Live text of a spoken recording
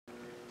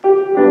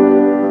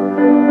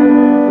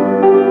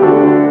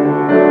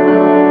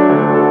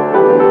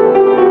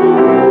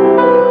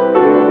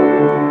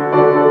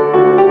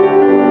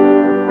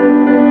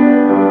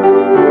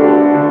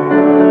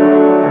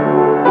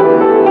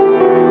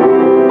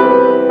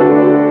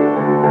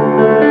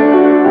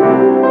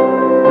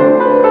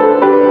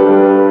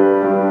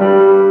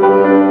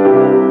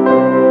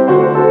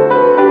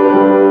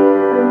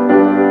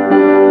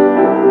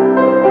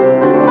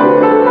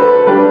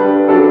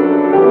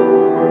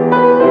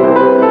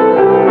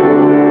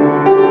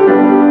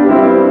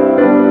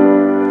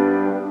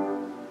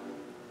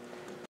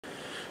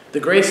The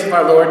grace of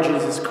our Lord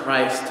Jesus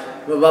Christ,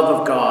 the love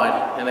of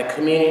God, and the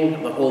communion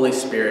of the Holy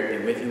Spirit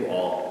be with you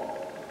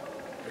all.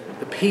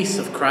 The peace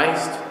of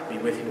Christ be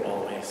with you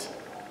always.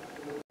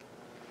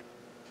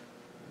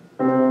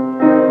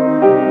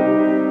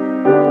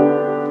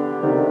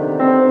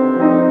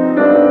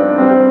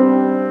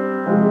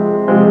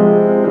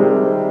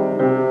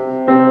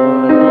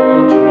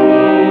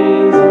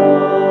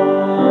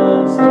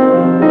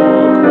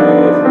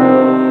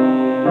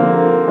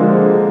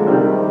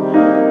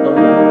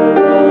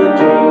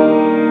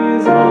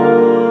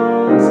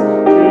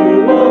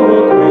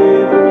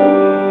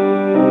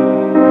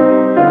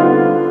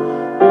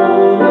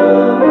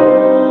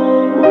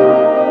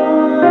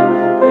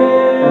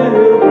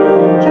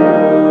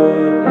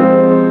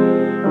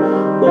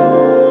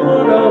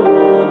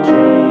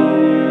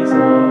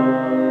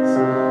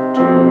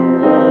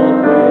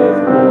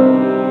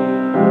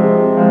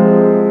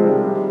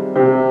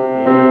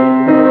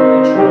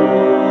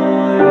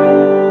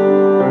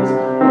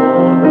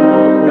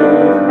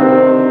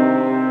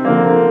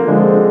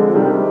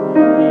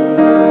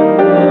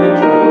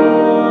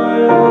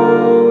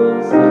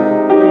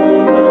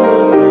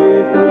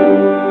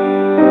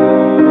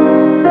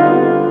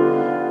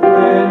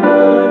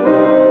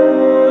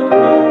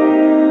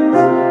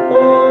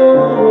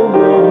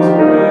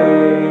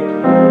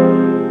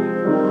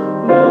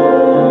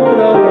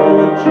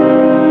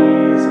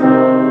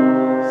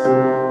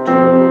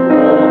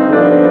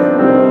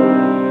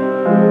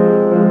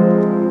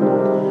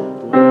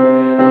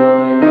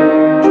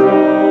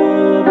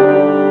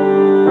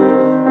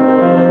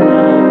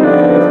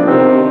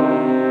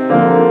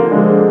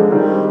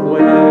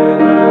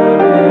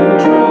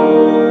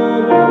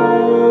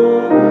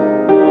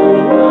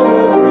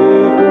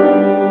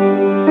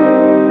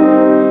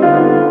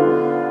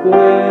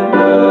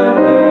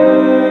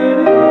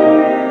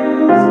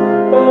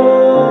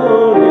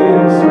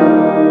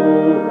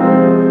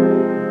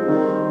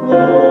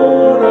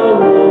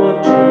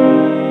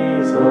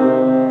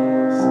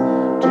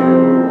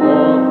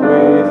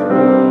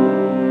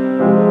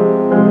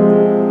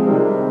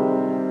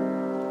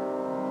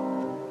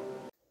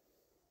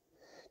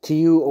 To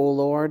you, O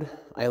Lord,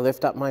 I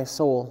lift up my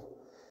soul.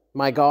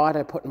 My God,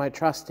 I put my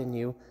trust in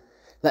you.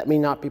 Let me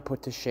not be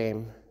put to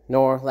shame,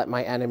 nor let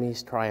my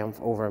enemies triumph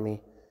over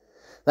me.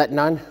 Let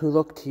none who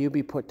look to you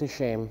be put to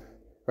shame.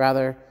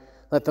 Rather,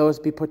 let those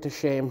be put to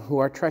shame who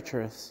are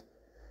treacherous.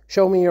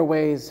 Show me your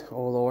ways,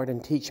 O Lord,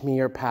 and teach me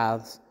your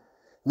paths.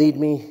 Lead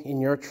me in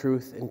your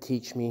truth and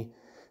teach me,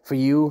 for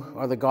you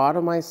are the God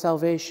of my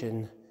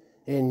salvation.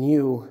 In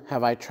you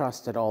have I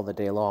trusted all the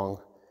day long.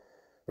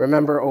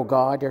 Remember, O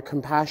God, your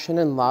compassion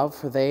and love,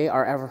 for they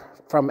are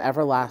from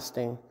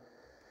everlasting.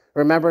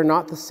 Remember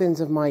not the sins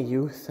of my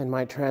youth and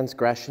my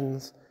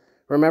transgressions.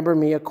 Remember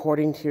me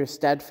according to your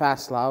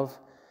steadfast love,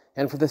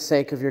 and for the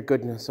sake of your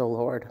goodness, O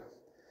Lord.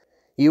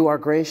 You are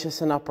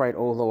gracious and upright,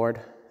 O Lord.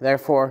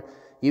 Therefore,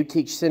 you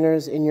teach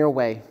sinners in your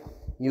way.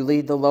 You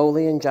lead the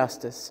lowly in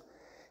justice,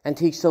 and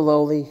teach the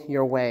lowly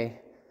your way.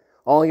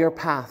 All your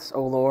paths,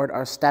 O Lord,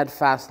 are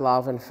steadfast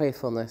love and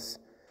faithfulness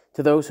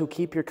to those who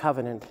keep your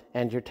covenant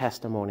and your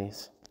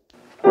testimonies.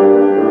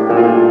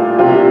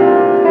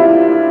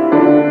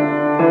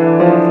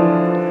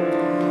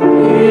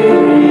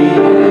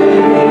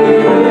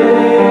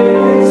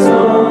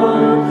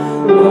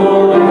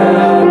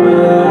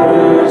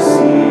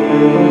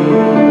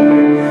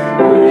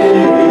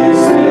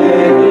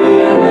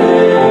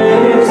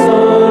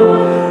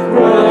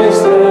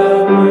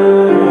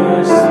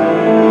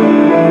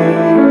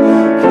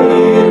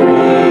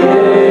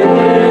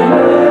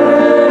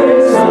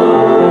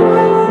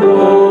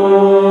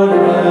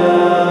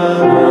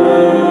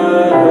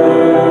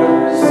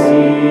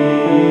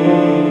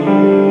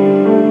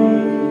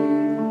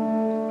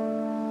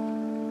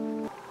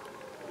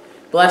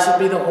 Blessed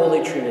be the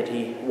Holy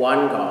Trinity,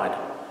 one God,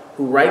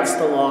 who writes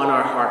the law in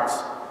our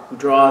hearts, who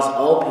draws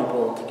all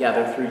people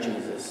together through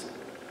Jesus.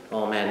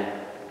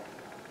 Amen.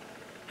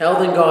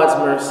 Held in God's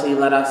mercy,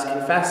 let us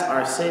confess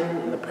our sin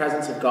in the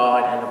presence of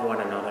God and of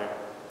one another.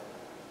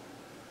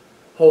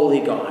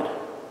 Holy God,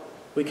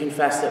 we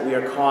confess that we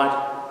are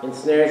caught in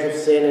snares of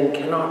sin and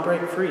cannot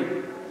break free.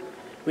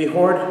 We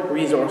hoard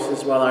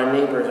resources while our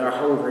neighbors are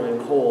hungry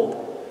and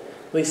cold.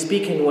 We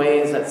speak in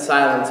ways that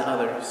silence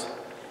others.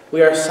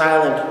 We are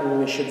silent when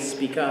we should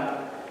speak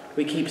up.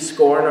 We keep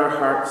score in our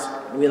hearts.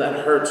 We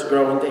let hurts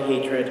grow into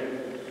hatred.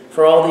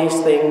 For all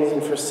these things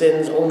and for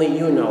sins only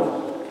you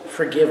know,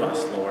 forgive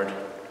us, Lord.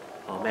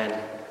 Amen.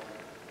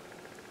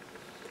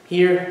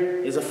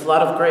 Here is a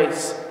flood of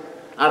grace.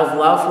 Out of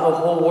love for the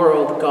whole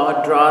world,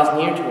 God draws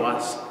near to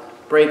us,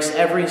 breaks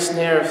every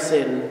snare of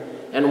sin,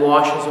 and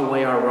washes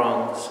away our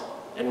wrongs,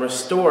 and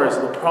restores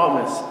the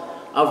promise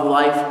of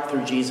life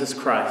through Jesus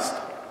Christ.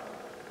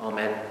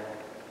 Amen.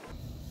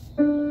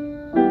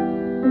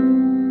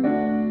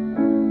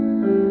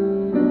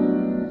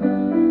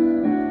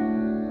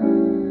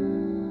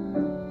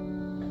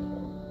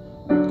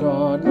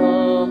 God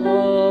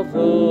loved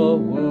the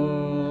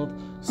world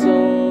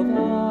so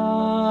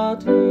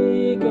that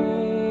he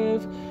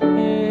gave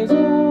his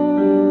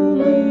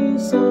only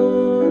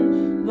Son,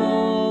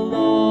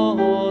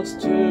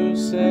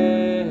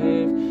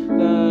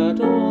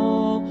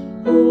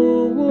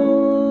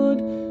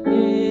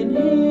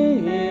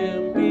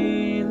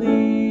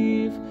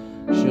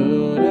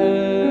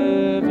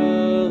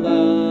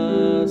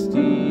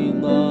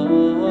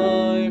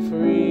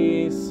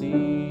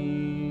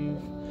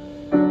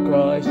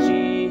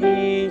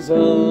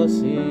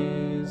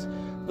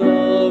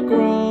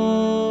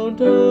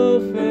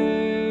 of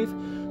faith,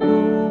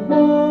 who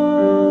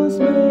was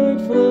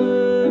made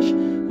flesh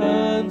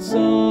and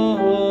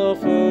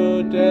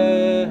suffered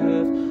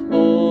death,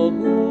 all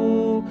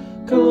who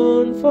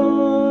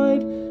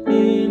confide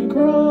in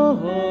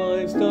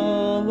Christ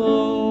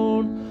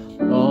alone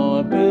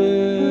are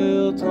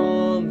built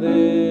on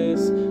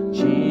this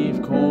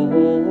chief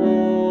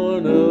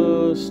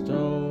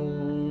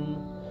cornerstone.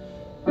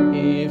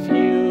 If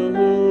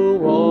you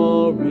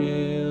are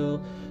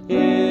ill,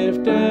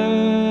 if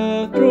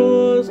death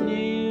draws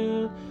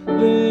near,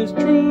 this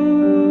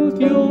truth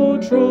your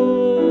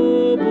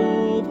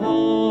troubled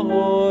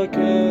heart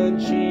can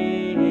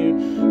cheer.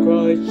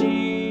 Christ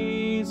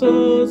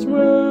Jesus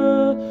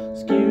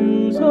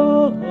rescues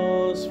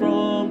us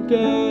from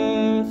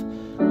death,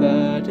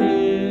 that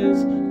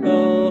is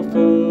the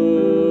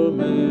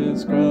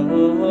firmest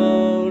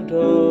ground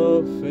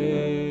of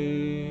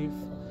faith.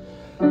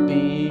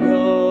 Be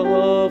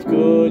of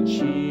good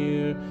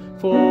cheer,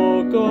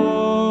 for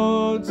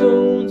God's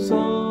own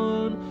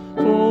Son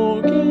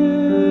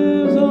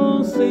forgives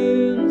all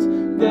sins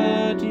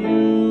that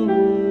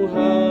you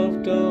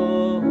have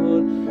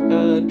done,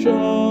 and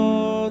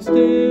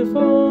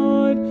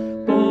justified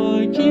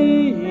by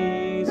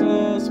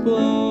Jesus'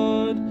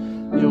 blood,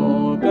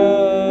 your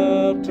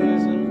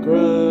baptism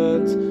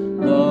grants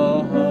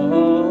the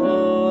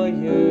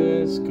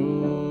highest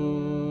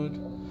good.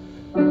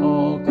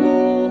 All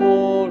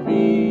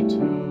glory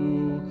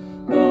to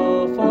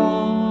the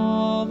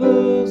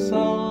Father,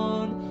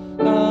 Son,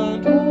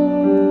 and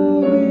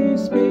Holy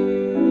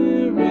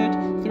Spirit,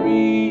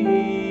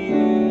 three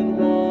in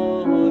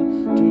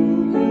one. To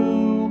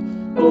you,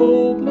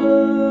 O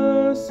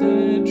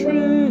blessed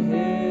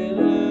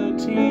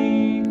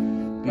Trinity,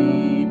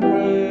 be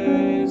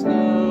praised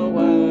now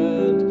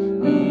and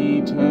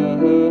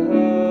eternally.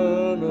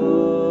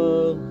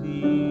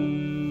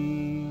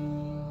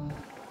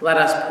 Let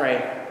us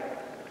pray.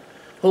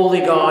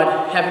 Holy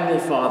God, Heavenly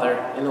Father,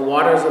 in the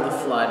waters of the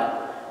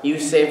flood, you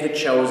saved the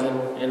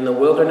chosen. In the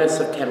wilderness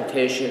of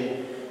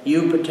temptation,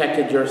 you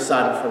protected your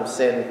Son from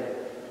sin.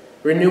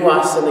 Renew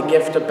us in the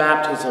gift of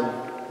baptism.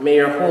 May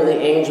your holy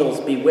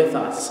angels be with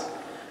us,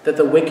 that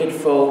the wicked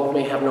foe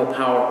may have no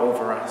power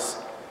over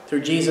us.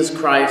 Through Jesus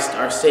Christ,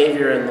 our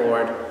Savior and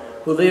Lord,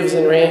 who lives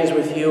and reigns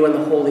with you in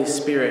the Holy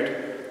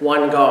Spirit,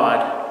 one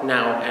God,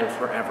 now and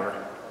forever.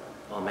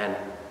 Amen.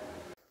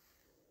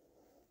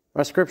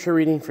 Our scripture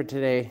reading for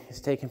today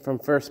is taken from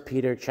 1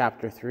 Peter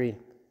chapter 3.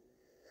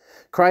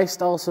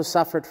 Christ also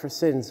suffered for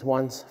sins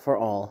once for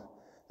all,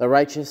 the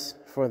righteous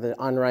for the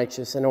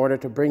unrighteous, in order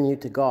to bring you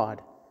to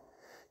God.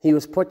 He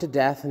was put to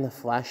death in the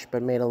flesh,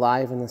 but made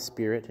alive in the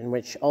Spirit, in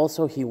which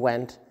also he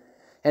went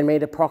and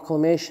made a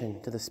proclamation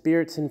to the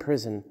spirits in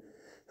prison,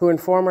 who in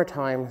former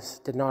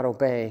times did not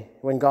obey,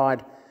 when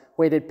God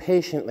waited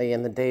patiently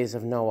in the days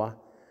of Noah,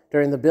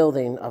 during the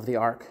building of the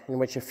ark, in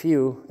which a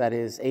few, that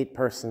is, 8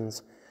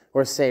 persons,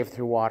 were saved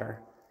through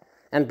water.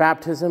 And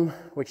baptism,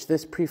 which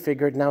this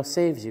prefigured, now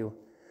saves you,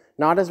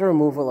 not as a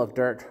removal of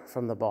dirt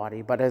from the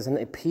body, but as an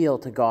appeal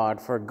to God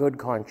for a good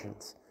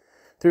conscience,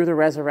 through the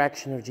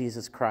resurrection of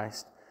Jesus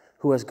Christ,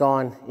 who has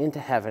gone into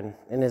heaven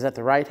and is at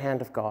the right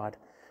hand of God,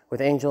 with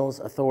angels,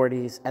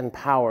 authorities, and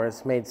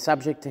powers made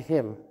subject to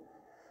him.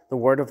 The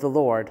word of the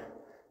Lord.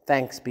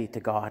 Thanks be to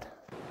God.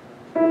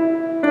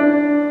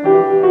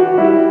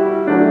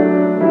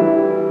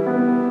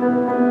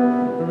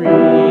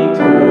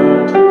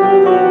 Return to the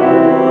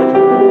Lord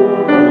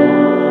your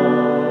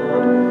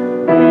God.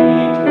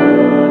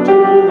 Return to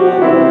the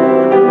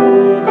Lord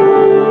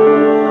your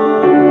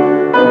God.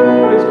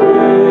 Who is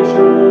gracious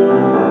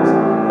and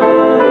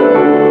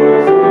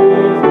merciful, slow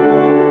to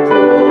anger,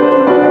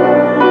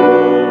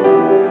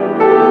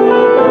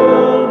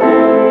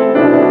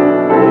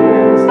 abounding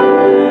in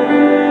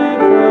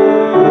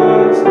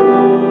steadfast love.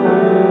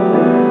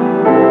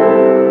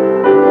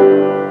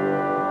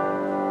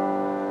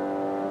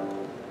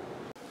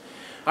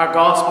 Our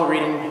gospel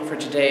reading for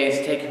today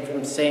is taken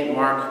from St.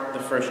 Mark, the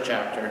 1st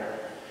chapter.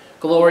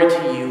 Glory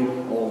to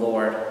you, O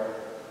Lord.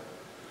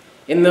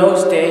 In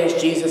those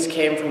days, Jesus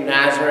came from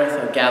Nazareth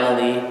of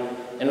Galilee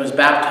and was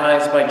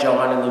baptized by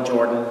John in the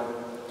Jordan.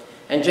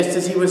 And just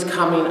as he was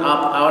coming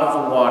up out of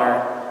the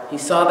water, he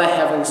saw the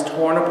heavens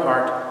torn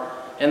apart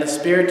and the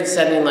Spirit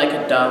descending like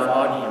a dove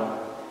on him.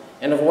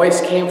 And a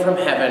voice came from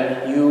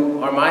heaven,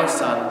 "You are my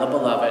Son, the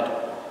Beloved.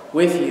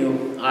 With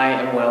you I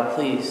am well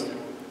pleased."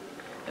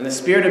 And the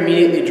Spirit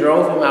immediately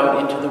drove him out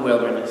into the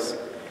wilderness.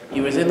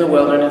 He was in the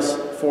wilderness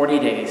 40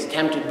 days,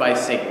 tempted by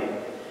Satan.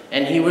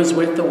 And he was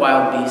with the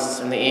wild beasts,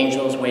 and the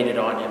angels waited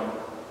on him.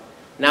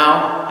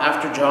 Now,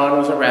 after John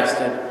was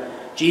arrested,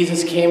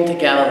 Jesus came to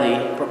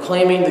Galilee,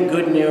 proclaiming the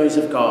good news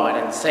of God,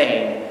 and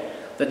saying,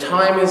 "The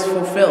time is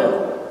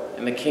fulfilled,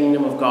 and the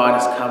kingdom of God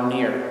has come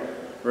near.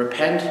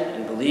 Repent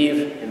and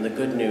believe in the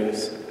good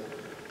news."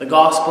 The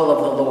gospel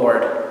of the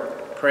Lord.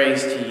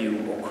 Praise to you,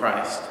 O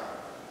Christ.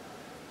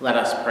 Let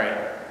us pray.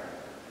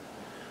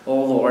 O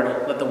Lord,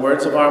 let the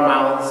words of our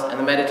mouths and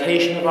the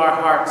meditation of our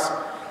hearts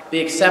be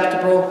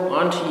acceptable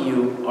unto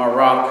you, our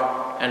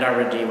rock and our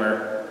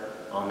Redeemer.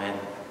 Amen.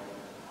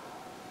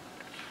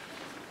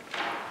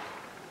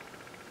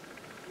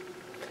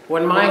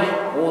 When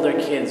my older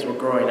kids were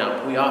growing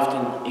up, we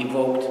often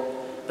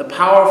evoked the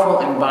powerful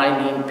and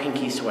binding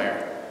pinky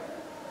swear.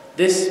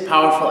 This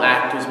powerful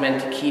act was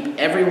meant to keep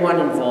everyone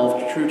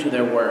involved true to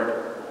their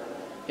word.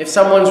 If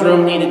someone's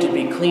room needed to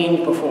be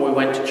cleaned before we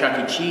went to Chuck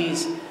E.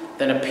 Cheese,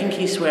 then a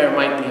pinky swear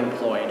might be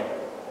employed.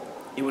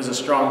 It was a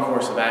strong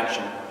course of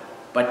action,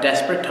 but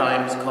desperate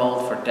times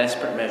called for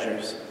desperate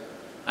measures.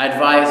 I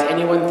advise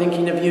anyone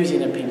thinking of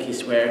using a pinky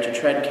swear to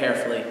tread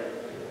carefully.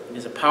 It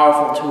is a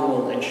powerful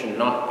tool and should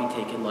not be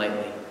taken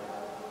lightly.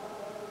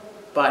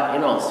 But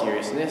in all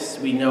seriousness,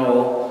 we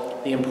know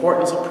the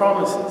importance of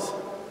promises.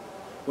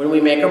 When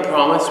we make a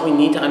promise, we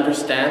need to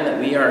understand that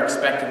we are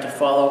expected to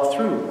follow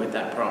through with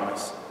that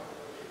promise.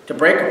 To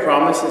break a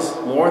promise is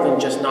more than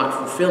just not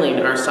fulfilling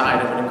our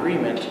side of an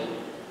agreement.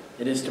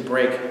 It is to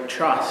break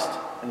trust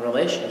and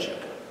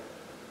relationship.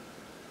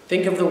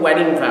 Think of the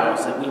wedding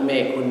vows that we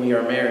make when we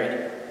are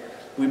married.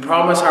 We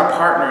promise our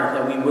partner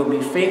that we will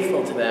be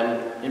faithful to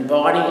them in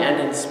body and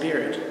in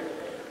spirit.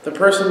 The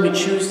person we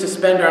choose to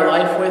spend our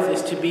life with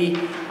is to be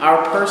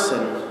our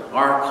person,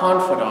 our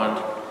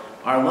confidant,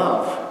 our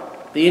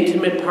love, the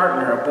intimate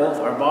partner of both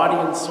our body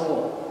and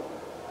soul.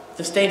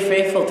 To stay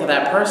faithful to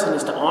that person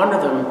is to honor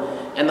them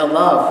and the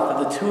love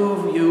that the two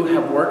of you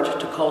have worked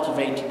to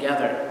cultivate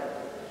together.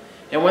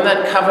 And when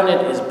that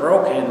covenant is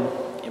broken,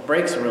 it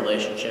breaks a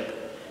relationship,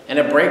 and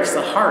it breaks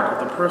the heart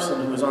of the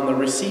person who is on the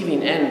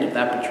receiving end of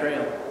that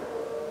betrayal.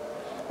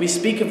 We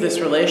speak of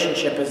this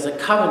relationship as the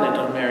covenant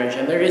of marriage,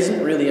 and there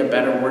isn't really a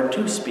better word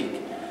to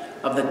speak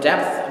of the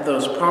depth of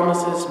those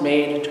promises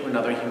made to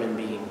another human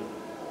being.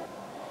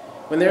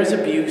 When there is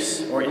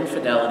abuse or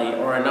infidelity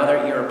or another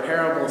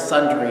irreparable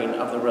sundering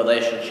of the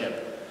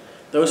relationship,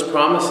 those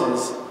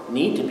promises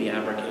need to be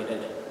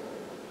abrogated.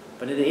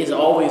 But it is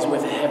always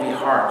with a heavy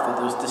heart that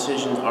those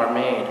decisions are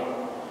made.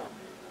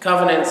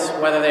 Covenants,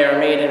 whether they are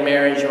made in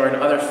marriage or in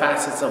other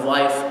facets of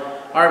life,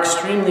 are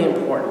extremely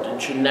important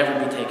and should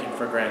never be taken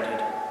for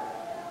granted.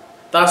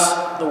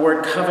 Thus, the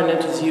word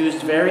covenant is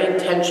used very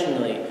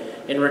intentionally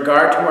in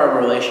regard to our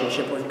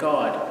relationship with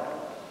God.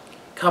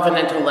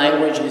 Covenantal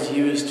language is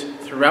used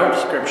throughout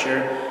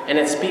Scripture, and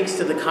it speaks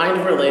to the kind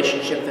of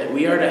relationship that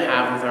we are to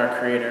have with our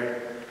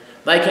Creator.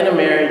 Like in a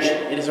marriage,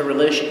 it is a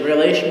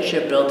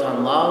relationship built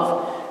on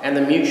love and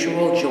the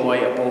mutual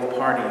joy of both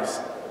parties.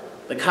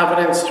 The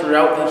covenants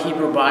throughout the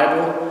Hebrew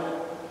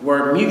Bible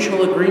were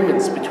mutual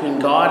agreements between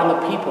God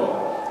and the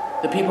people.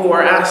 The people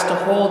were asked to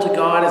hold to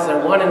God as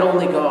their one and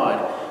only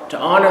God, to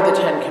honor the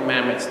Ten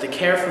Commandments, to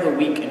care for the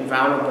weak and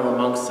vulnerable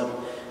amongst them,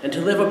 and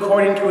to live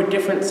according to a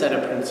different set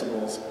of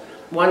principles,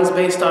 ones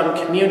based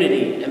on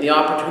community and the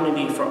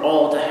opportunity for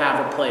all to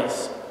have a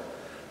place.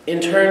 In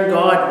turn,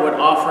 God would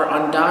offer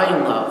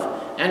undying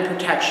love and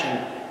protection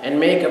and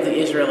make of the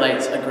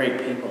Israelites a great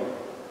people.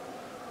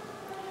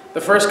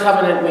 The first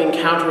covenant we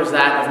encounter is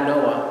that of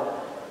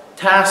Noah.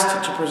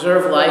 Tasked to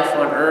preserve life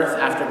on earth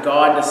after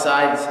God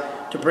decides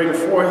to bring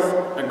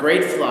forth a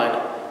great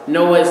flood,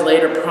 Noah is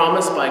later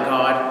promised by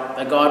God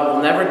that God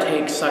will never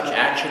take such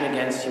action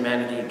against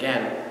humanity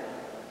again.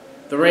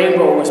 The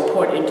rainbow was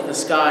put into the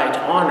sky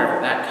to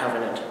honor that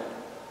covenant.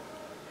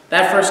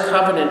 That first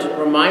covenant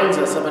reminds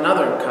us of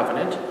another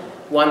covenant,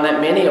 one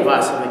that many of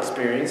us have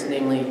experienced,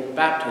 namely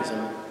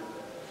baptism.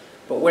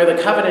 But where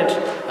the covenant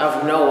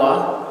of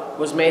Noah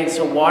was made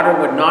so water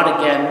would not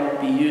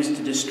again be used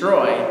to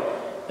destroy,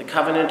 the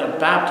covenant of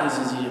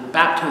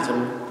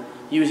baptism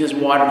uses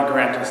water to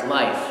grant us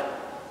life,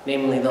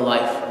 namely the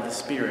life of the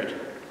Spirit.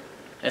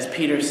 As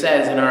Peter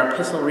says in our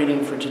epistle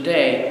reading for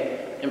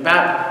today,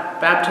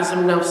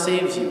 baptism now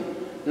saves you,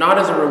 not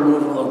as a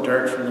removal of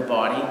dirt from the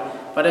body,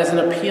 but as an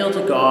appeal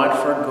to God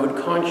for a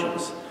good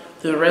conscience,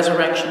 through the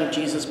resurrection of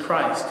Jesus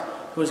Christ,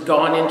 who has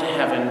gone into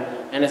heaven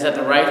and is at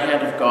the right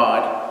hand of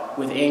God,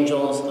 with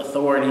angels,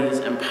 authorities,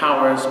 and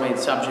powers made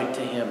subject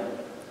to him.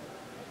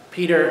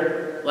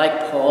 Peter,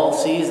 like Paul,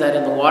 sees that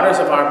in the waters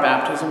of our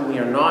baptism we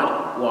are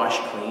not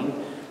washed clean,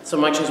 so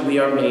much as we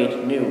are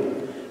made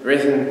new,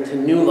 risen to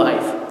new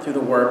life through the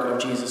work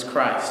of Jesus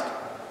Christ.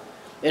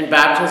 In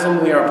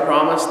baptism, we are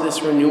promised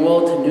this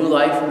renewal to new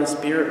life in the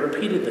Spirit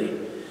repeatedly.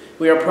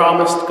 We are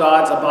promised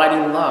God's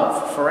abiding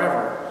love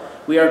forever.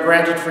 We are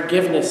granted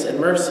forgiveness and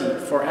mercy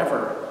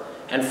forever.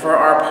 And for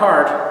our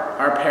part,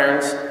 our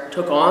parents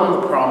took on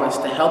the promise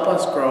to help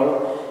us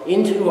grow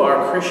into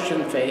our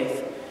Christian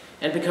faith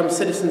and become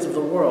citizens of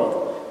the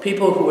world,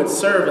 people who would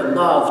serve and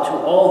love to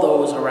all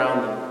those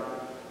around them.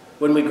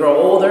 When we grow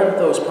older,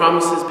 those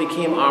promises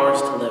became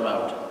ours to live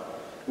out.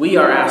 We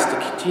are asked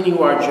to continue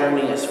our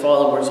journey as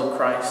followers of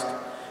Christ,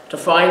 to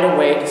find a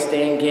way to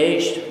stay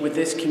engaged with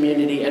this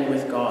community and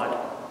with God.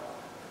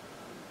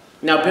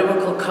 Now,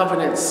 biblical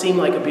covenants seem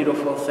like a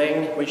beautiful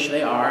thing, which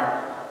they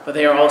are, but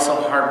they are also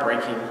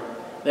heartbreaking.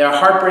 They are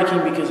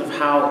heartbreaking because of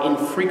how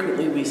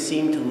infrequently we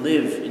seem to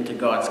live into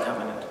God's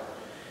covenant.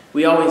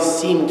 We always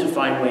seem to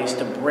find ways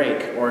to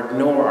break or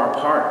ignore our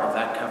part of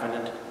that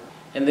covenant,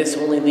 and this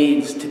only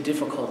leads to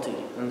difficulty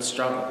and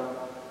struggle.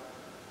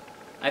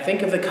 I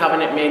think of the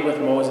covenant made with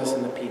Moses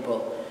and the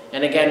people,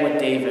 and again with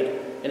David,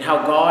 and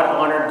how God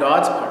honored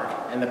God's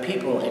part, and the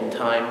people in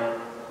time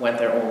went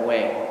their own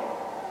way.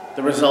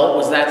 The result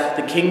was that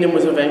the kingdom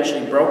was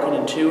eventually broken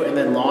in two and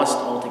then lost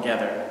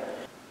altogether.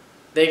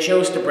 They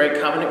chose to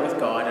break covenant with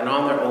God, and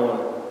on their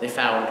own, they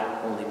found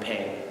only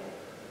pain.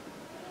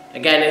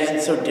 Again, it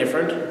isn't so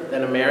different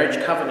than a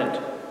marriage covenant.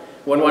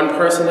 When one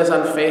person is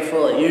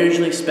unfaithful, it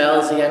usually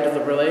spells the end of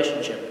the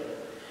relationship.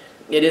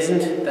 It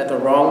isn't that the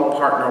wrong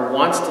partner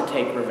wants to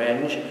take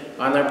revenge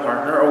on their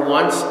partner or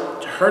wants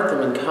to hurt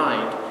them in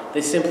kind.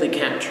 They simply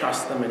can't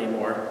trust them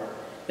anymore.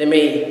 They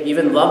may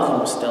even love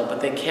them still,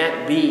 but they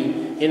can't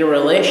be in a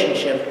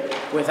relationship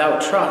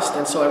without trust,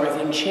 and so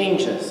everything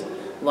changes.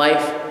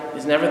 Life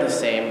is never the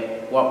same.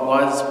 What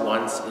was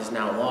once is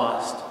now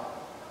lost.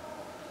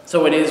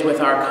 So it is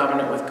with our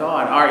covenant with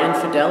God. Our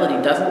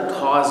infidelity doesn't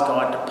cause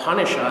God to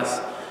punish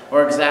us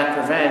or exact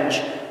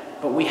revenge,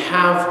 but we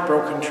have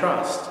broken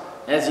trust,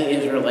 as the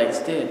Israelites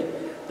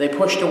did. They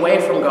pushed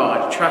away from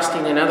God,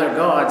 trusting in other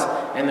gods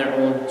and their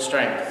own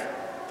strength.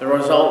 The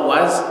result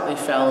was they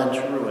fell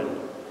into ruin.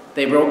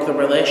 They broke the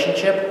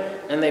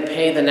relationship, and they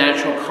pay the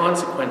natural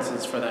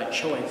consequences for that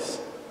choice.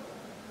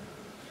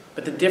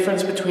 But the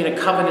difference between a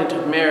covenant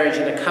of marriage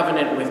and a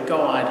covenant with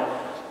God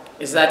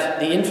is that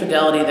the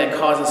infidelity that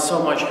causes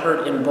so much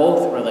hurt in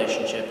both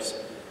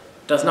relationships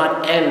does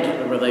not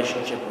end the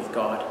relationship with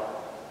God.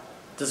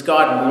 Does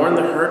God mourn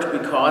the hurt we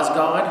cause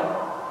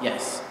God?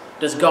 Yes.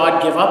 Does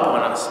God give up on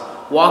us,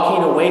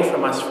 walking away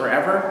from us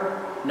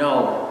forever?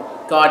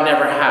 No. God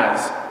never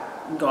has.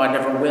 God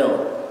never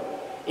will.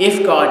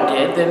 If God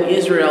did, then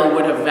Israel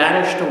would have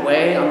vanished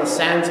away on the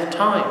sands of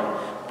time,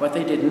 but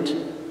they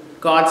didn't.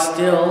 God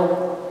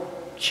still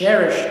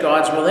cherished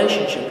God's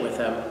relationship with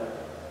them.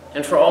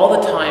 And for all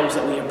the times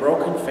that we have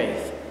broken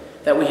faith,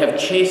 that we have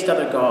chased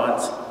other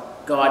gods,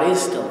 God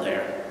is still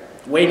there,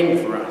 waiting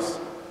for us,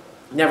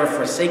 never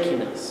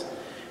forsaking us,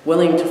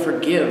 willing to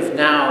forgive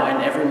now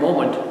and every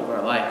moment of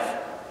our life.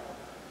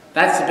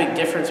 That's the big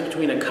difference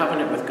between a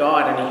covenant with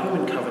God and a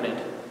human covenant.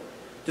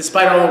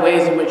 Despite all the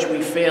ways in which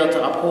we fail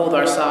to uphold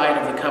our side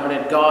of the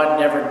covenant, God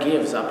never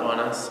gives up on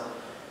us.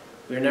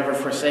 We are never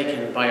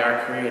forsaken by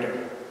our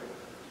Creator.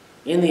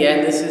 In the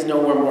end, this is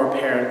nowhere more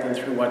apparent than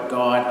through what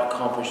God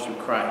accomplished through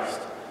Christ.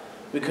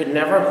 We could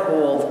never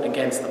hold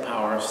against the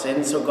power of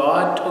sin, so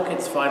God took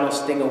its final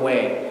sting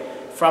away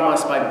from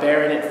us by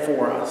bearing it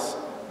for us.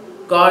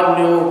 God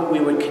knew we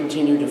would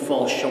continue to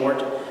fall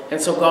short, and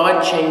so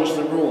God changed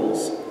the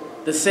rules.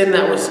 The sin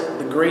that was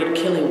the great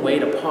killing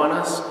weight upon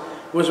us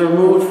was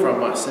removed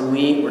from us, and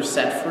we were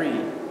set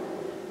free.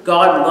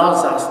 God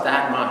loves us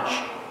that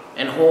much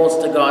and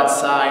holds to God's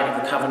side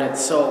of the covenant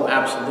so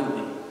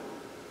absolutely.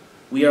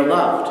 We are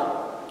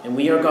loved, and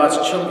we are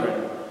God's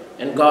children,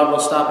 and God will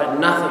stop at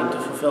nothing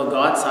to fulfill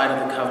God's side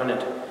of the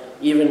covenant,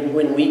 even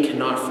when we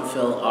cannot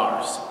fulfill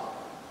ours.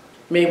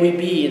 May we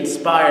be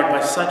inspired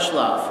by such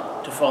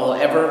love to follow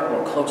ever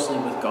more closely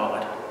with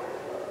God.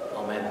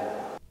 Amen.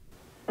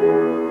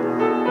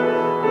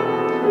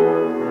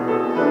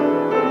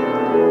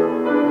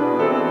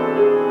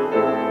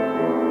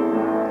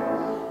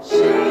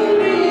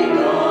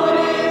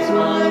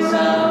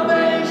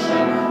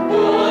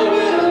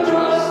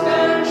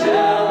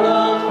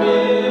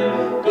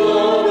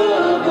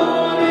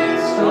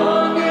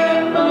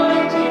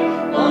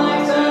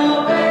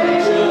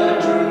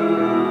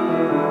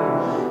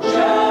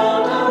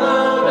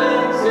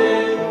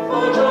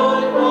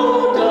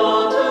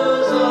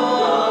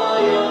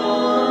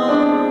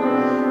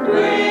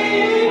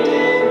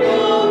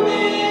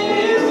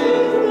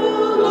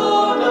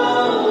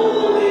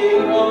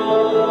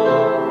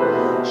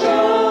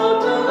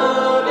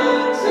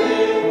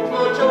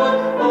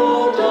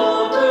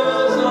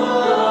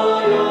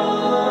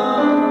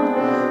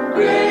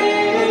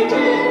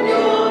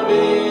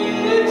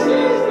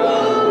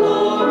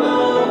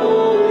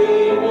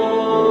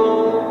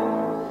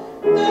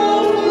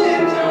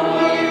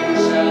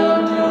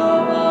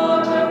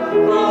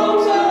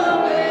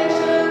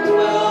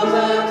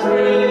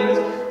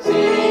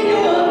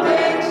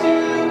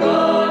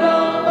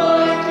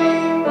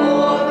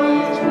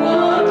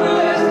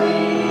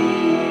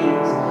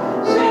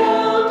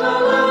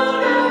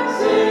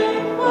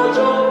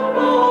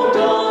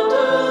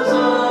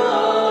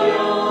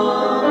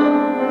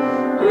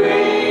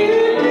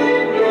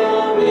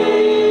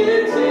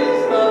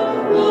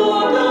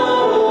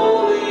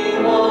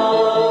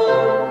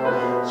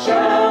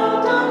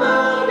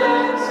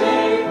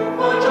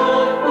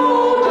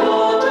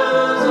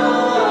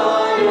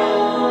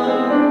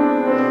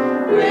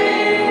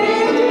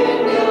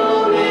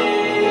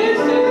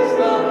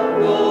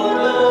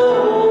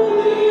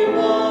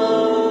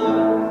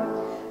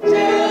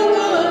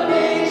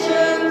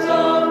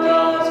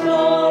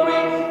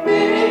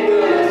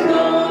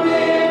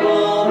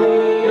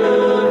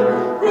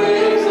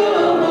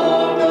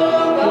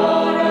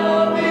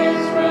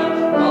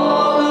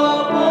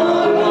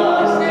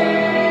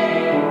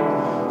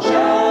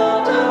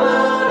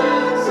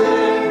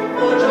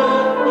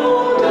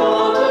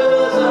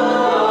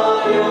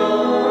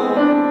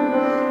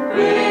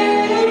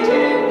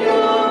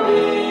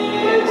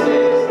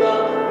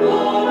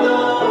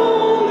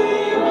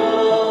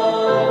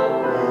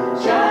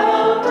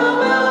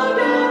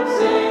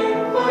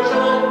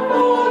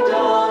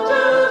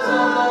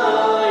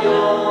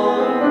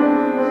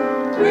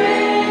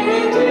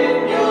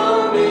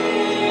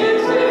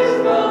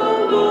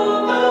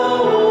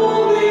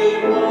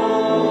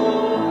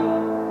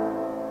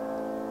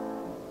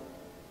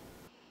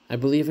 I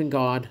believe in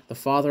God, the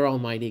Father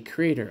Almighty,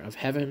 creator of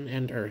heaven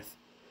and earth.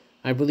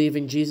 I believe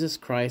in Jesus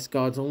Christ,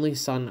 God's only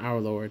Son, our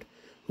Lord,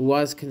 who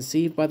was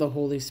conceived by the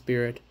Holy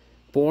Spirit,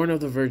 born of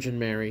the Virgin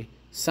Mary,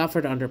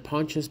 suffered under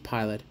Pontius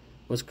Pilate,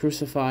 was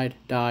crucified,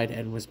 died,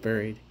 and was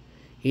buried.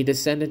 He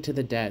descended to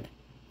the dead.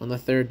 On the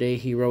third day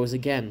he rose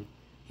again.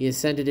 He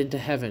ascended into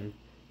heaven.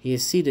 He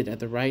is seated at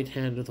the right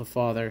hand of the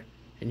Father,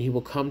 and he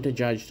will come to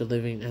judge the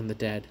living and the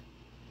dead.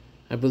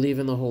 I believe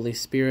in the Holy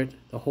Spirit,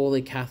 the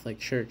Holy Catholic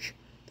Church,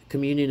 the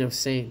communion of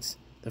saints,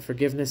 the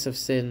forgiveness of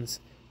sins,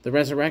 the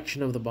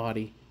resurrection of the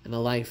body, and a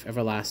life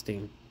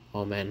everlasting.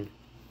 Amen.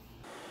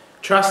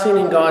 Trusting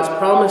in God's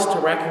promise to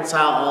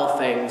reconcile all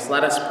things,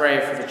 let us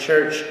pray for the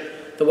Church,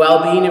 the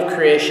well-being of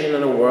creation,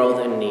 and a world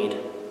in need.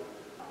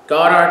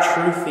 God, our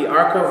truth, the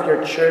ark of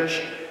your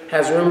Church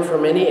has room for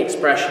many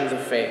expressions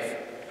of faith.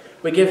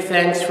 We give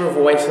thanks for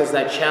voices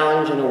that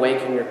challenge and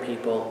awaken your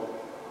people.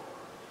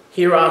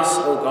 Hear us,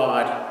 O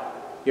God.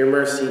 Your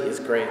mercy is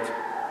great.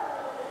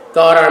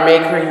 God, our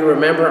Maker, you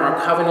remember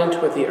our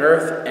covenant with the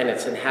earth and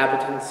its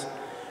inhabitants.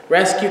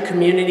 Rescue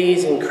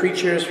communities and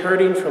creatures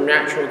hurting from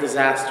natural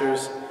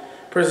disasters.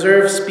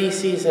 Preserve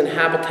species and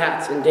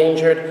habitats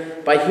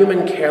endangered by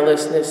human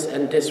carelessness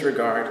and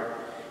disregard.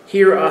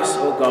 Hear us,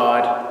 O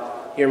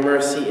God. Your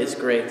mercy is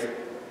great.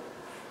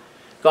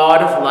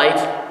 God of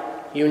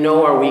light, you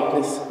know our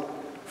weakness.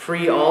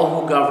 Free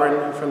all who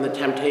govern from the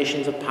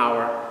temptations of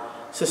power.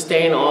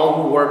 Sustain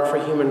all who work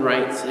for human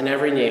rights in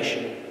every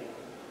nation.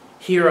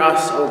 Hear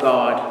us, O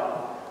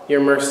God.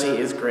 Your mercy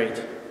is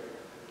great.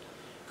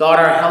 God,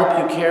 our help,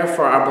 you care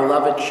for our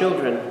beloved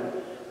children.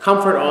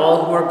 Comfort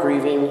all who are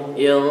grieving,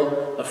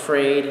 ill,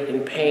 afraid,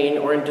 in pain,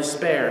 or in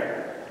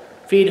despair.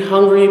 Feed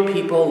hungry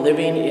people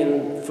living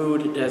in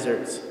food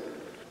deserts.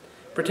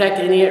 Protect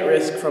any at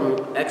risk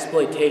from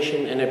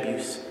exploitation and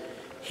abuse.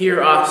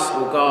 Hear us,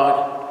 O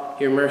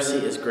God. Your mercy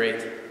is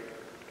great.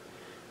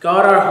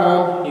 God, our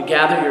home, you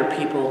gather your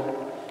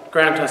people.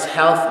 Grant us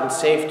health and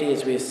safety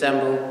as we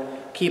assemble.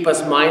 Keep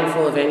us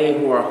mindful of any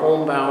who are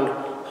homebound,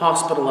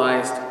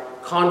 hospitalized,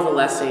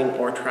 convalescing,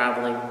 or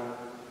traveling.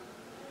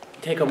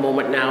 Take a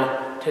moment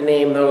now to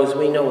name those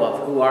we know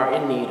of who are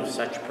in need of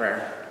such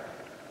prayer.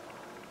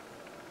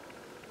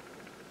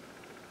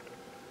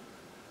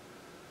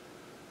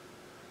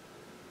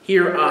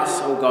 Hear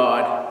us, O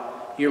God.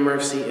 Your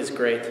mercy is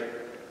great.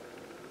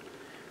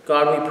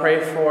 God, we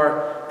pray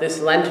for this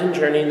Lenten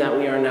journey that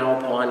we are now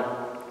upon,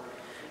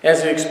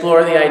 as we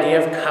explore the idea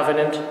of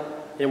covenant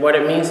and what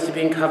it means to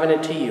be in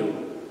covenant to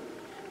you.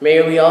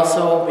 May we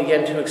also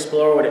begin to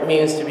explore what it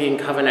means to be in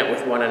covenant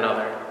with one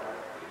another,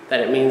 that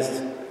it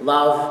means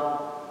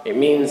love, it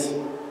means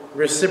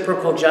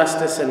reciprocal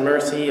justice and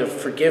mercy, of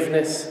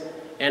forgiveness,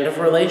 and of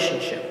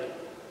relationship.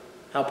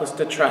 Help us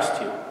to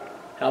trust you.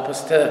 Help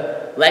us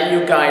to let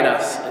you guide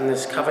us in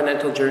this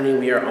covenantal journey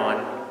we are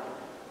on.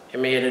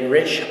 And may it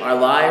enrich our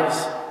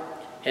lives,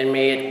 and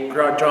may it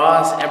draw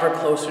us ever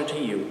closer to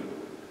you.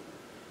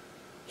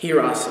 Hear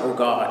us, O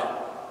God.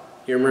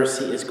 Your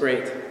mercy is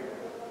great.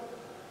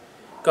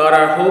 God,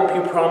 our hope,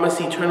 you promise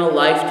eternal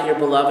life to your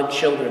beloved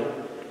children.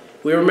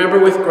 We remember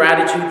with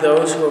gratitude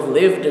those who have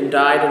lived and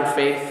died in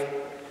faith.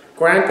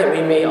 Grant that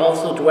we may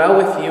also dwell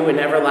with you in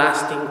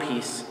everlasting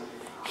peace.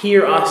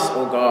 Hear us,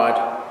 O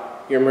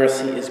God. Your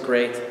mercy is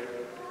great.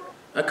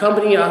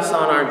 Accompany us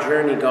on our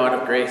journey, God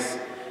of grace,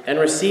 and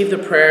receive the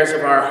prayers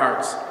of our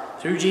hearts.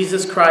 Through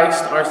Jesus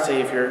Christ, our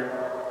Savior.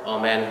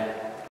 Amen.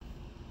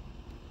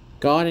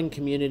 God in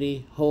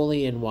community,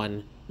 holy and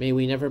one, may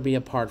we never be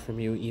apart from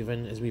you,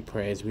 even as we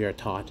pray as we are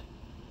taught.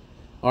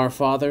 Our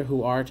Father,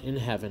 who art in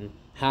heaven,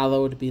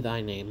 hallowed be thy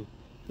name.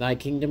 Thy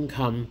kingdom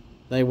come,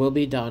 thy will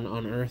be done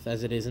on earth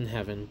as it is in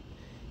heaven.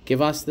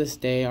 Give us this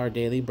day our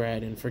daily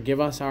bread, and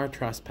forgive us our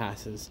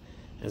trespasses,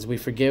 as we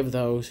forgive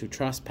those who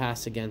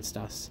trespass against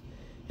us.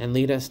 And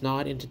lead us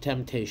not into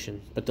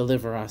temptation, but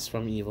deliver us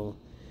from evil.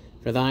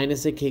 For thine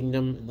is the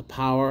kingdom, and the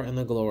power, and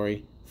the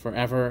glory,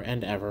 forever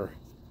and ever.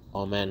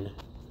 Amen.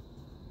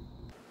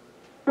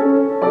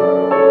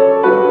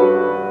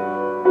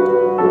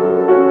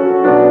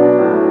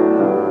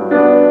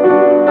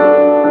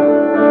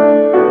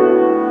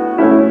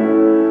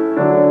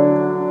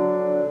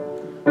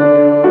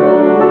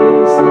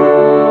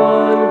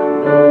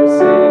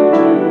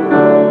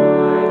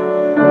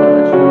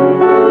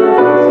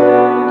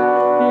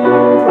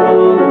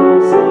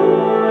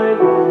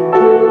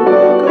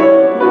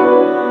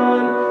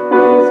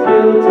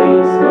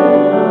 Guilty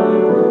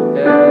son,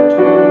 and to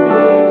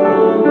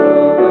be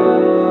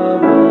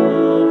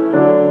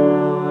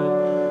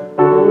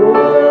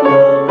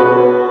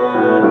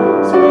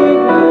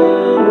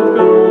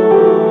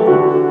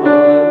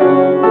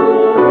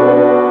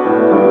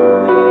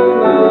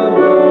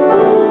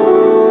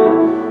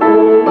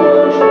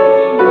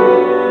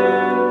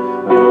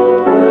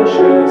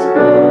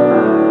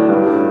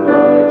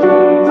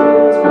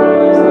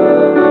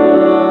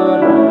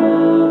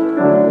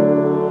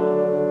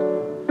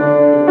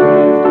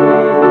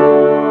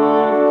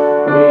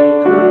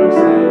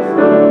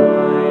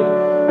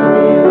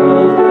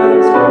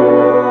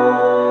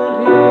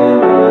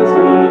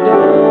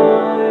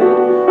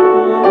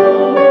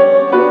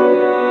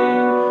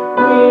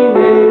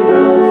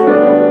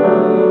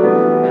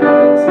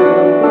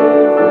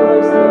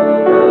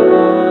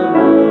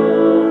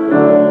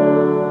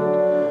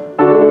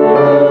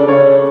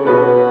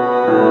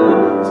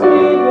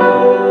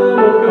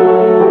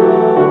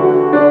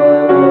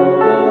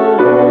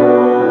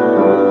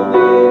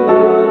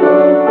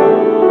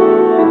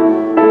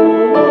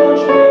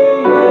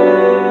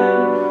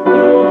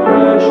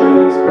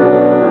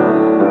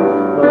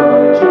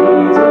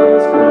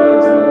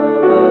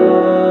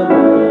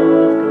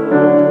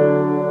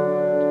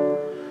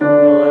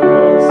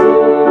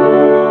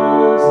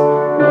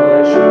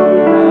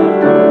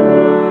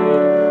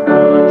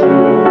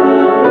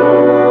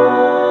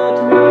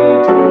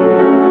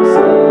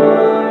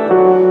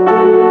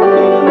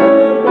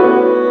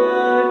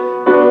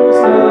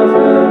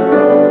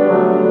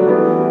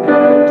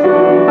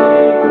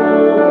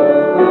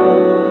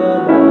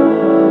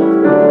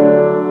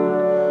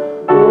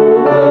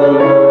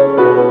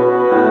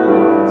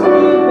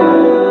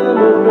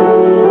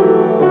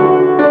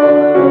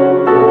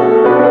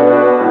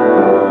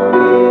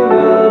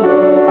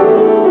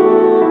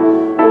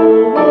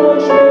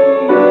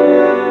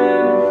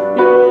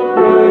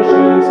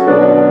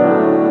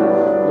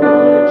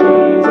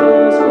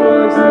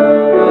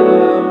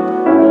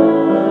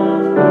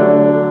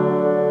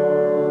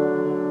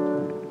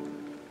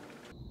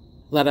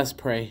Let us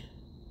pray.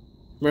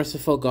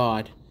 Merciful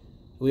God,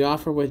 we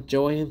offer with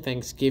joy and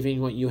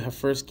thanksgiving what you have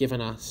first given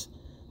us,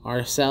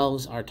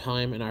 ourselves, our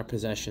time, and our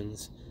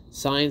possessions,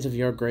 signs of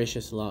your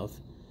gracious love.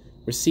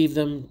 Receive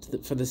them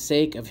for the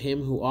sake of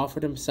him who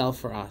offered himself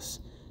for us,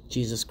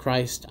 Jesus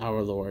Christ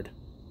our Lord.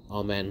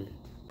 Amen.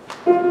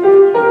 Salvation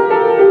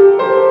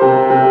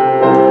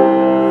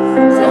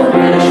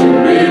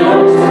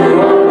belongs to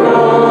our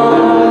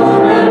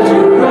God, and to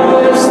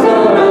Christ the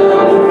Lamb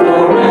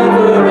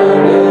forever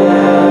and ever.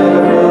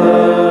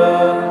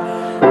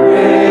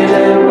 Great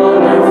and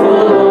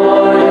wonderful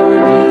are your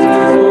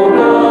deeds, O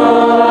God of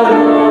the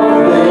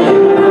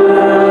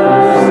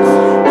universe.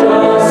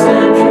 Just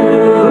and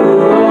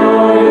true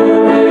are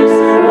your ways, O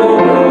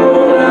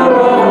ruler of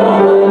all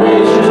the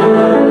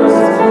nations.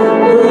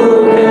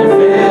 Who can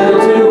fail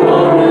to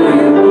honor you,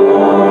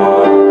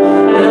 Lord,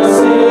 and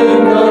sing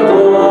the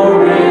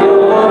glory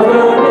of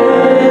your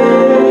name?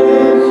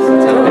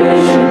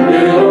 Salvation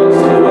belongs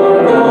to our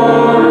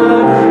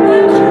God,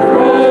 and to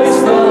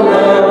Christ the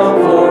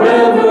Lamb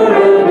forever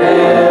and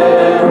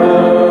ever.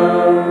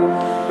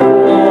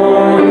 For you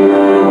alone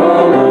are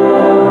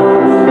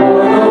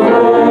the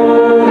Holy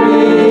One,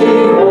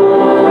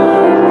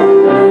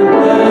 and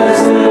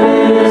blessed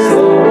is the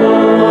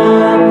one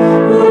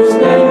whose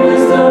name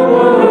is the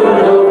Word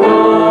of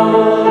God.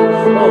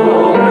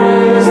 All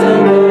praise and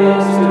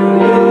thanks to you,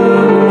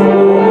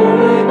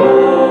 Holy God.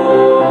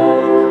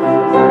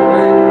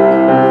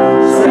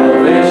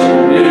 Salvation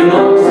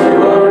belongs to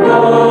our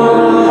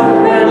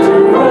God, and to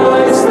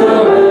Christ the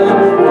Lamb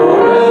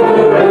forever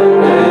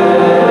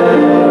and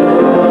ever.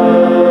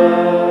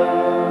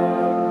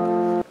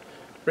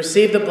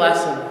 Receive the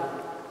blessing.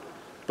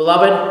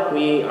 Beloved,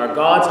 we are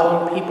God's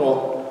own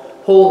people,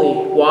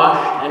 holy,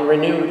 washed, and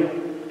renewed.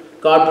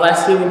 God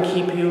bless you and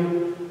keep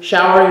you,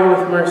 shower you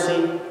with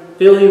mercy,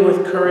 fill you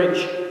with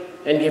courage,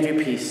 and give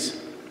you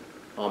peace.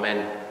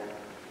 Amen.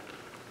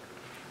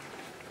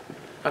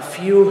 A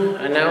few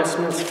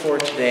announcements for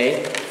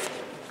today.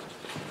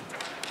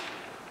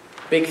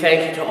 Big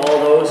thank you to all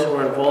those who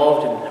were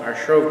involved in our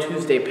Shrove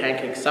Tuesday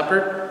Pancake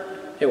Supper.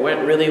 It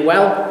went really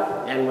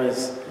well and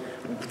was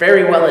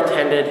very well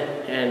attended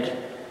and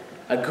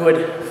a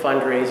good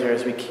fundraiser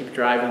as we keep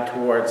driving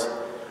towards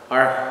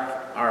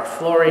our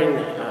flooring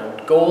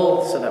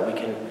goal so that we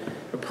can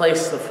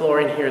replace the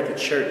flooring here at the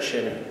church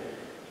and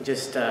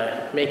just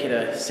make it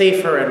a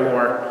safer and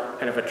more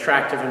kind of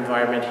attractive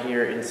environment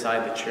here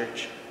inside the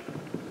church.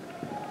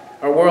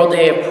 Our World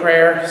Day of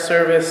Prayer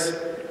service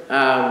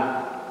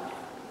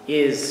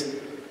is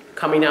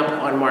coming up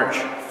on March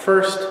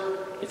 1st.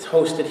 It's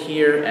hosted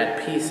here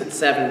at Peace at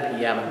 7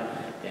 p.m.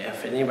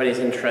 If anybody's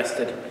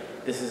interested,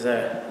 this is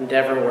an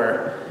endeavor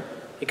where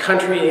the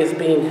country is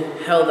being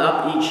held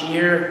up each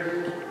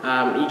year.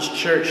 Each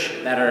church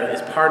that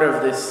is part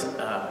of this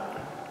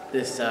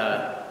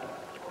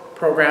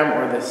program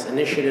or this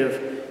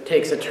initiative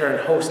takes a turn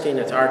hosting.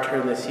 It's our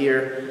turn this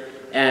year,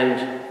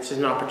 and this is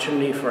an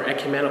opportunity for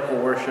ecumenical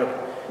worship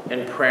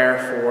and prayer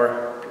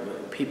for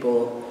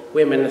people,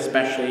 women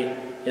especially,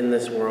 in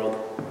this world.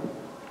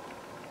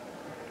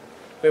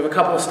 We have a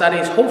couple of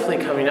studies hopefully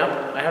coming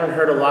up. I haven't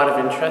heard a lot of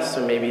interest, so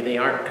maybe they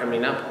aren't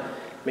coming up.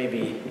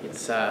 Maybe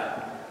it's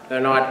they're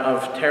not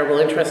of terrible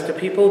interest to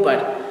people,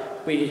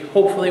 but we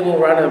hopefully will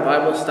run a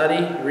Bible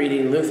study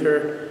reading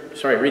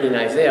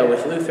Isaiah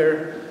with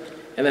Luther,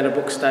 and then a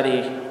book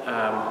study,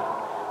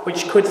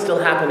 which could still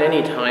happen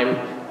anytime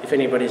if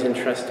anybody's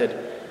interested,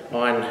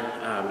 on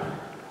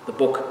the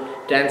book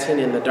Dancing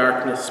in the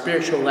Darkness,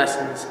 Spiritual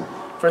Lessons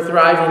for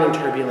Thriving in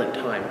Turbulent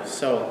Times.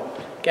 So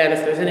again,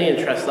 if there's any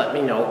interest, let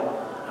me know.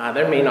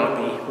 There may not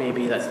be.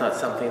 Maybe that's not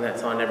something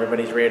that's on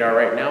everybody's radar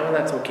right now, and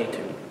that's okay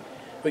too.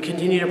 We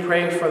continue to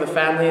pray for the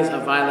families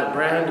of Violet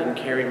Brand and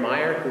Carrie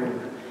Meyer,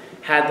 who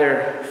had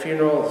their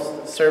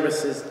funeral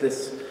services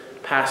this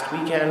past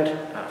weekend,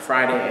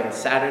 Friday and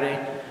Saturday.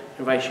 I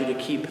invite you to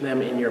keep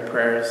them in your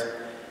prayers,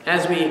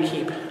 as we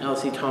keep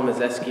Elsie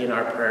Tomazeski in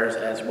our prayers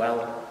as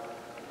well.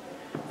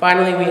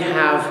 Finally, we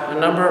have a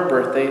number of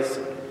birthdays: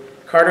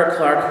 Carter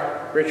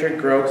Clark, Richard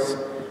Gross,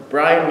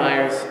 Brian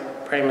Myers,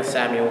 Prema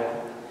Samuel.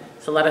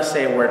 So let us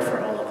say a word for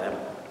all of them.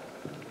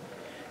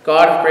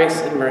 God of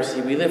grace and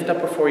mercy, we lift up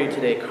before you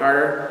today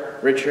Carter,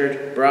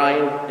 Richard,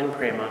 Brian, and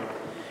Prema,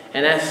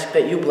 and ask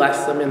that you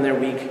bless them in their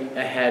week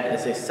ahead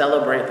as they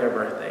celebrate their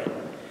birthday.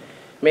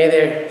 May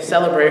their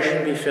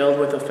celebration be filled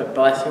with a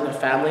blessing of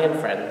family and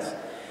friends,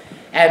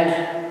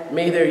 and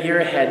may their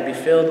year ahead be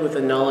filled with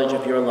the knowledge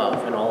of your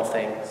love in all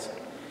things.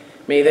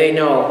 May they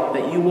know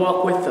that you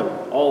walk with them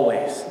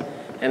always,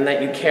 and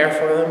that you care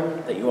for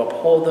them, that you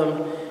uphold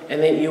them,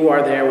 and that you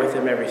are there with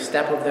them every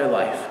step of their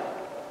life.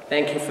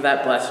 Thank you for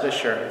that blessed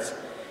assurance.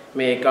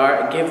 May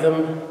God give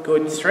them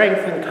good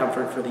strength and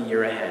comfort for the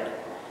year ahead.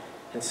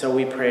 And so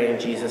we pray in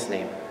Jesus'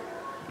 name.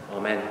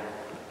 Amen.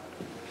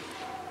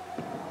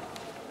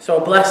 So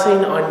a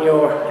blessing on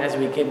as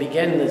we can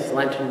begin this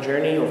Lenten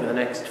journey over the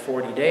next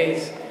 40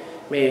 days.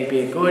 May it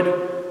be a good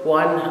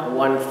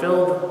one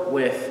filled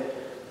with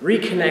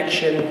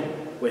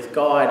reconnection with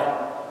God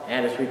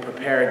and as we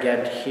prepare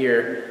again to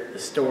hear the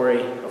story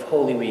of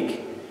Holy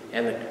Week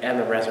and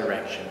the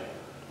resurrection.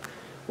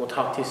 We'll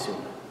talk to you soon.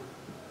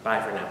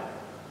 Bye for now.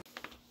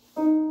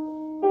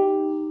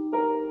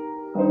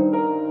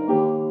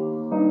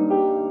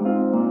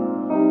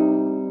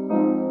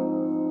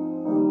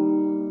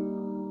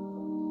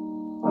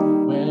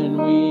 When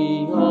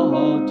we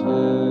are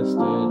tested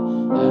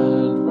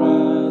and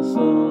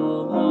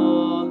wrestle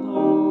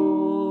alone,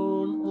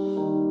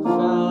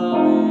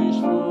 famish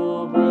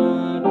for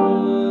bread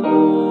when the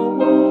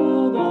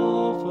world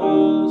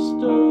offers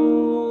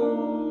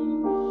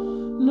stone,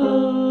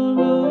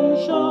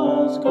 nourish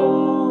us,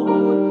 God,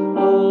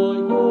 by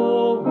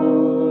your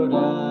word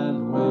and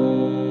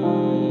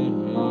way,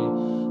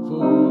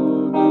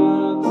 food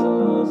that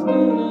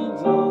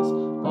sustains us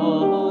by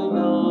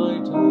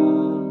night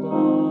and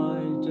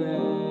by day.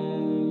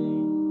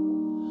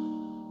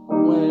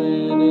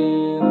 When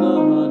in the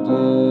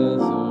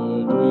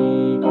desert we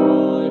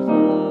cry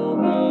for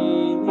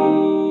relief,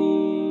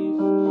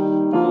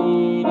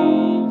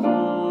 pleading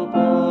for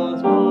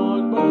paths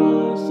marked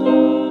by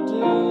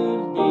certain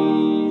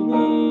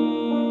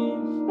belief,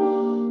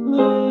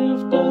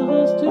 lift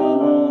us to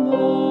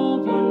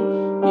love you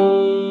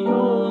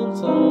beyond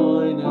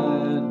sign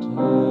and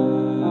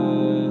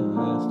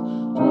test,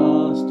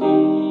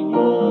 trusting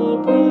your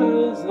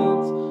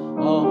presence,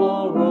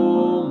 our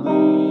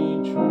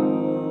only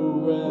true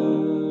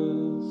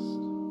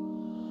rest.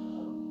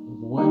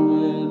 When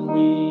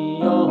we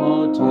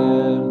are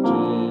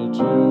tempted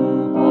to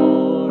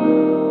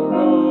ponder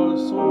our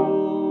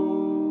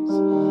souls,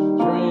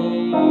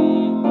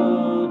 trading the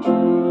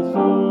truth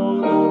for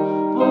the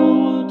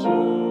power to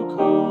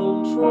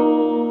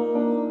control,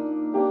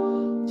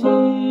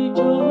 teach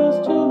us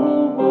to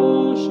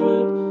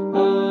worship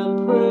and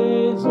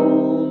praise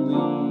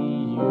only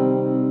you,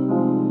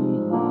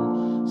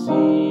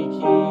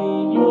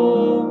 seeking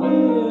your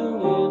will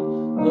in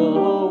the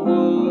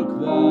work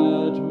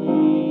that we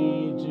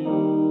do.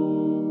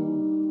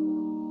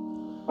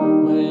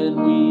 When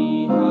we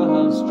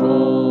have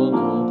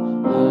struggled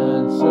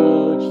and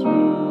searched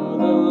through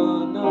the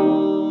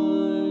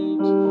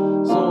night,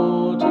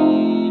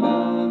 sorting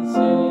and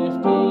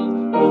sifting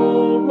the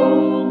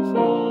wrong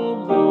from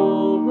the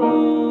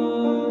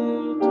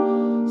right,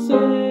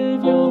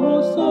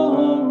 Savior,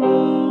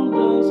 surround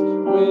us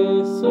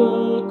with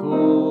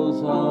circles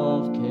of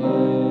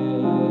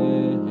care,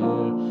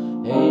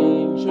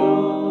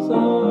 angels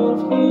of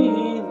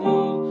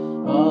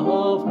healing,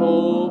 of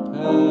hope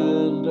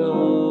and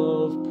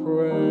of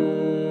prayer.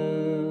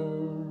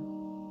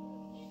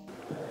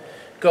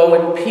 Go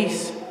in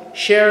peace,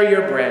 share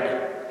your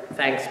bread.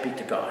 Thanks be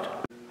to God.